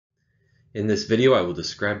In this video, I will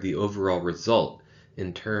describe the overall result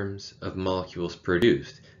in terms of molecules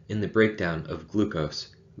produced in the breakdown of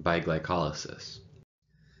glucose by glycolysis.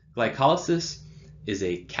 Glycolysis is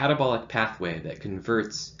a catabolic pathway that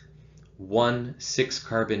converts one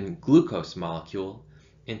 6-carbon glucose molecule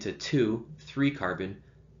into two 3-carbon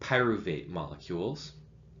pyruvate molecules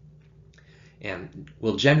and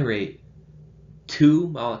will generate 2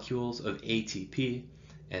 molecules of ATP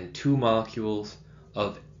and 2 molecules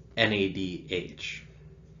of NADH.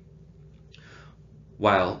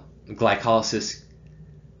 While glycolysis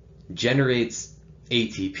generates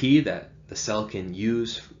ATP that the cell can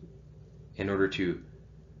use in order to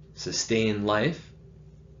sustain life,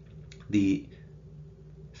 the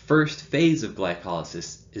first phase of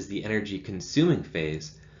glycolysis is the energy consuming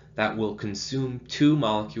phase that will consume 2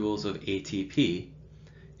 molecules of ATP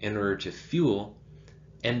in order to fuel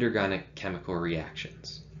endergonic chemical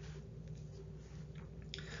reactions.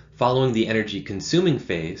 Following the energy consuming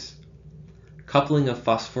phase, coupling of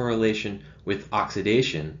phosphorylation with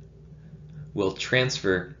oxidation will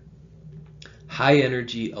transfer high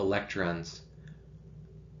energy electrons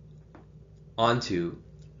onto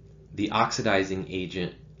the oxidizing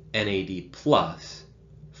agent NAD+,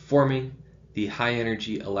 forming the high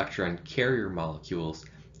energy electron carrier molecules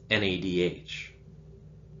NADH.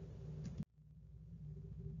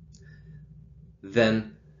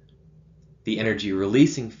 Then the energy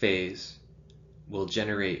releasing phase will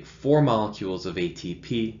generate 4 molecules of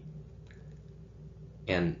ATP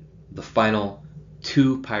and the final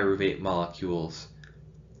 2 pyruvate molecules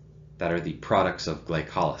that are the products of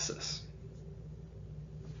glycolysis.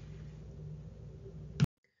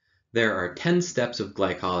 There are 10 steps of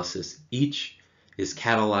glycolysis. Each is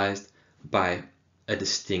catalyzed by a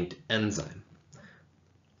distinct enzyme.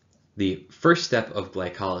 The first step of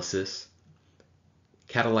glycolysis,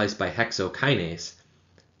 catalyzed by hexokinase,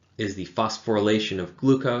 is the phosphorylation of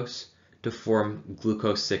glucose to form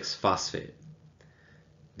glucose 6-phosphate.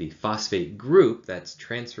 The phosphate group that's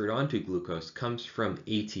transferred onto glucose comes from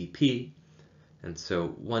ATP, and so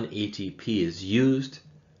one ATP is used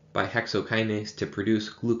by hexokinase to produce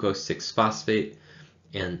glucose 6-phosphate,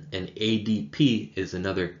 and an ADP is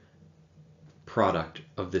another product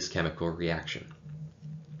of this chemical reaction.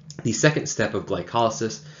 The second step of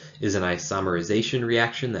glycolysis is an isomerization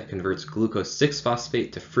reaction that converts glucose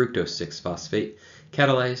 6-phosphate to fructose 6-phosphate,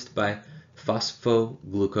 catalyzed by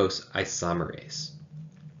phosphoglucose isomerase.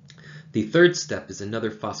 The third step is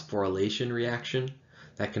another phosphorylation reaction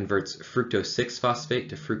that converts fructose 6-phosphate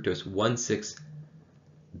to fructose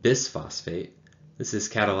 1,6-bisphosphate. This is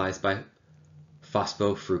catalyzed by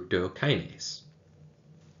phosphofructokinase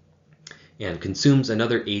and consumes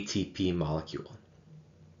another ATP molecule.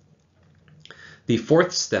 The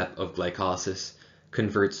fourth step of glycolysis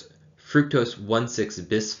converts fructose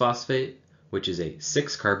 1,6-bisphosphate, which is a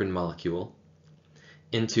 6-carbon molecule,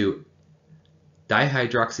 into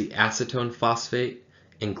dihydroxyacetone phosphate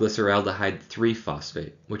and glyceraldehyde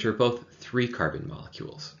 3-phosphate, which are both 3-carbon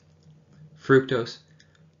molecules. Fructose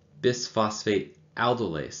bisphosphate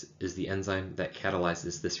aldolase is the enzyme that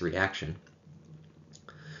catalyzes this reaction.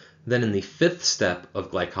 Then in the fifth step of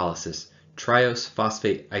glycolysis, triose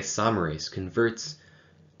phosphate isomerase converts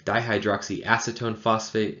dihydroxyacetone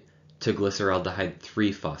phosphate to glyceraldehyde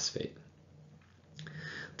 3-phosphate.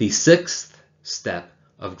 The sixth step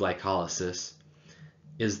of glycolysis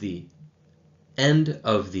is the end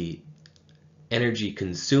of the energy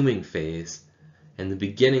consuming phase and the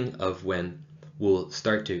beginning of when we'll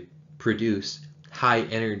start to produce high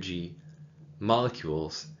energy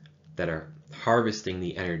molecules that are harvesting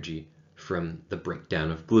the energy from the breakdown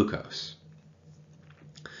of glucose.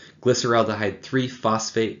 Glyceraldehyde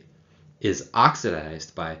 3-phosphate is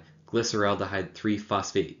oxidized by glyceraldehyde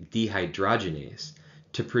 3-phosphate dehydrogenase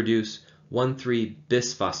to produce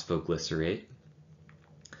 1,3-bisphosphoglycerate.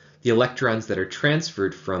 The electrons that are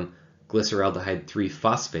transferred from glyceraldehyde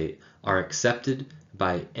 3-phosphate are accepted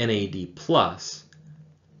by NAD+,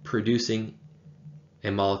 producing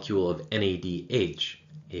a molecule of NADH,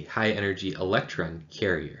 a high-energy electron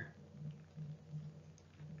carrier.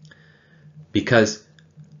 Because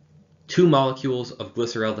 2 molecules of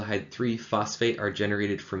glyceraldehyde 3-phosphate are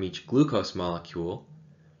generated from each glucose molecule,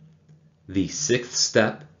 the 6th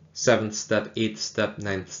step, 7th step, 8th step,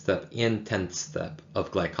 9th step, and 10th step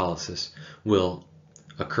of glycolysis will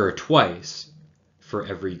occur twice for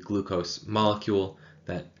every glucose molecule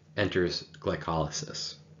that enters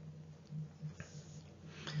glycolysis.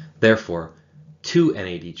 Therefore, 2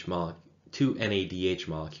 NADH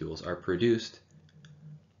molecules are produced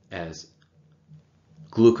as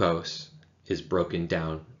glucose is broken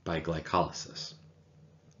down by glycolysis.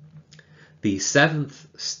 The seventh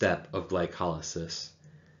step of glycolysis,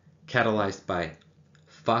 catalyzed by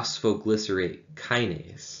phosphoglycerate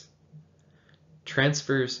kinase,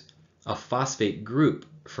 transfers a phosphate group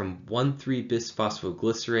from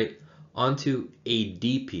 1,3-bisphosphoglycerate onto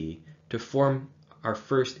ADP to form our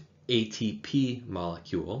first ATP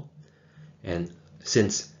molecule. And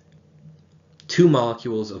since 2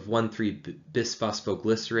 molecules of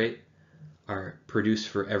 1,3-bisphosphoglycerate are produced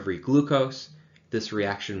for every glucose, this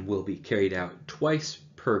reaction will be carried out twice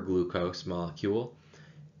per glucose molecule,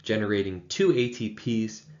 generating 2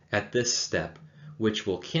 ATPs at this step, which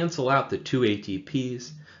will cancel out the 2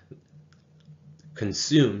 ATPs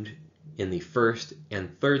consumed in the first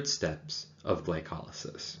and third steps of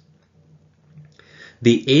glycolysis.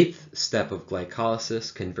 The eighth step of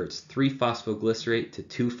glycolysis converts 3-phosphoglycerate to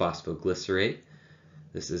 2-phosphoglycerate.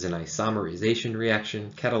 This is an isomerization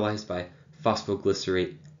reaction catalyzed by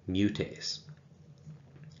phosphoglycerate mutase.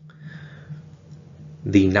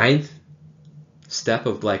 The ninth step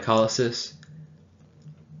of glycolysis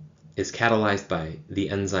is catalyzed by the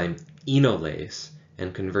enzyme enolase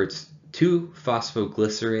and converts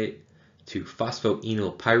 2-phosphoglycerate to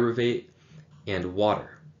phosphoenolpyruvate and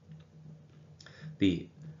water. The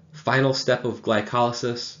final step of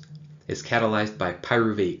glycolysis is catalyzed by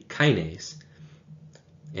pyruvate kinase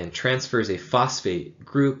and transfers a phosphate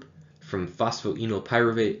group from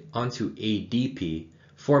phosphoenolpyruvate onto ADP,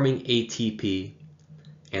 forming ATP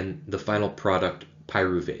and the final product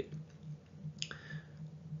pyruvate.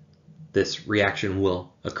 This reaction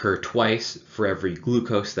will occur twice for every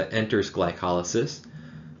glucose that enters glycolysis,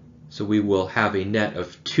 so we will have a net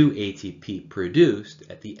of 2 ATP produced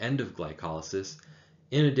at the end of glycolysis,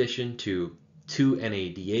 in addition to 2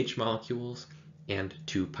 NADH molecules and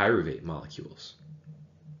 2 pyruvate molecules.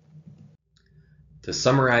 To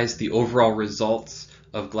summarize the overall results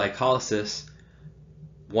of glycolysis,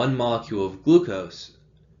 1 molecule of glucose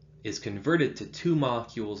is converted to 2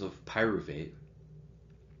 molecules of pyruvate.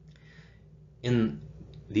 In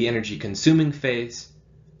the energy consuming phase,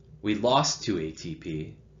 we lost 2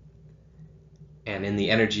 ATP, and in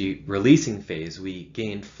the energy releasing phase, we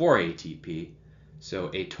gained 4 ATP,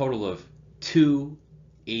 so a total of 2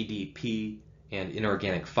 ADP and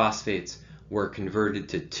inorganic phosphates were converted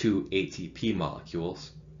to 2 ATP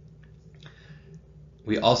molecules.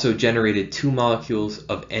 We also generated 2 molecules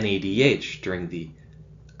of NADH during the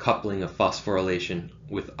coupling of phosphorylation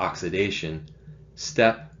with oxidation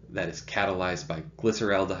step that is catalyzed by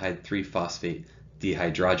glyceraldehyde 3-phosphate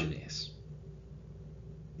dehydrogenase.